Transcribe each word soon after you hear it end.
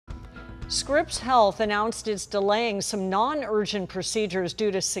Scripps Health announced it's delaying some non-urgent procedures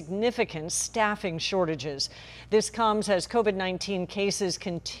due to significant staffing shortages. This comes as COVID-19 cases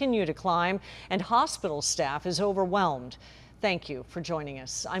continue to climb and hospital staff is overwhelmed. Thank you for joining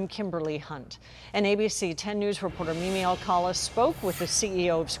us. I'm Kimberly Hunt. And ABC 10 News reporter Mimi Alcala spoke with the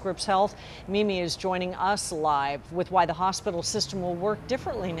CEO of Scripps Health. Mimi is joining us live with why the hospital system will work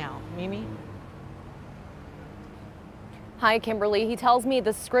differently now. Mimi? Hi, Kimberly. He tells me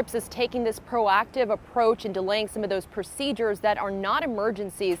the Scripps is taking this proactive approach and delaying some of those procedures that are not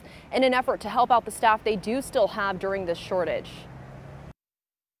emergencies in an effort to help out the staff they do still have during this shortage.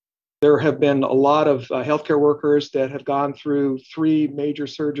 There have been a lot of healthcare workers that have gone through 3 major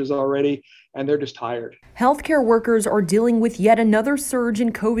surges already, and they're just tired. Healthcare workers are dealing with yet another surge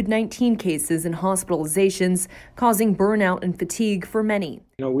in COVID-19 cases and hospitalizations, causing burnout and fatigue for many.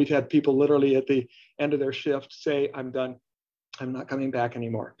 We've had people literally at the end of their shift say, "I'm done. I'm not coming back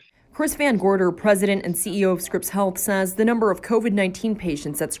anymore." Chris Van Gorder, president and CEO of Scripps Health, says the number of COVID-19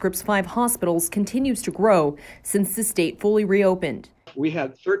 patients at Scripps 5 hospitals continues to grow since the state fully reopened. We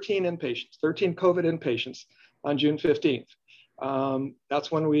had 13 COVID inpatients on June 15th.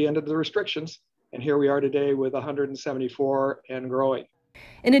 That's when we ended the restrictions. And here we are today with 174 and growing.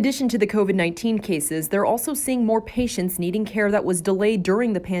 In addition to the COVID-19 cases, they're also seeing more patients needing care that was delayed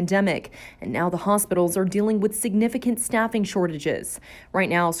during the pandemic. And now the hospitals are dealing with significant staffing shortages. Right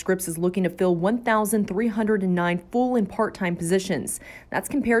now, Scripps is looking to fill 1,309 full and part-time positions. That's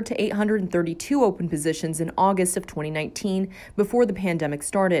compared to 832 open positions in August of 2019, before the pandemic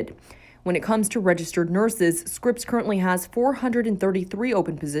started. When it comes to registered nurses, Scripps currently has 433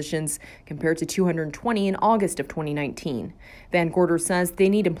 open positions compared to 220 in August of 2019. Van Gorder says they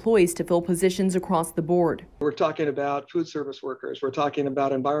need employees to fill positions across the board. We're talking about food service workers. We're talking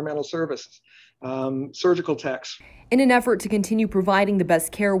about environmental services, surgical techs. In an effort to continue providing the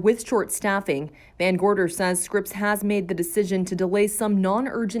best care with short staffing, Van Gorder says Scripps has made the decision to delay some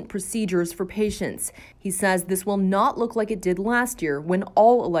non-urgent procedures for patients. He says this will not look like it did last year when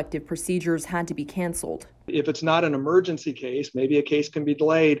all elective procedures had to be canceled. If it's not an emergency case, maybe a case can be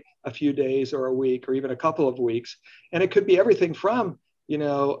delayed a few days or a week or even a couple of weeks. And it could be everything from,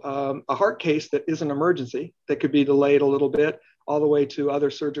 a heart case that is an emergency that could be delayed a little bit, all the way to other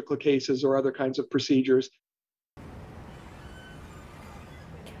surgical cases or other kinds of procedures.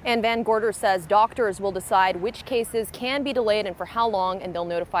 And Van Gorder says doctors will decide which cases can be delayed and for how long, and they'll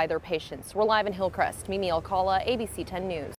notify their patients. We're live in Hillcrest. Mimi Alcala, ABC 10 News.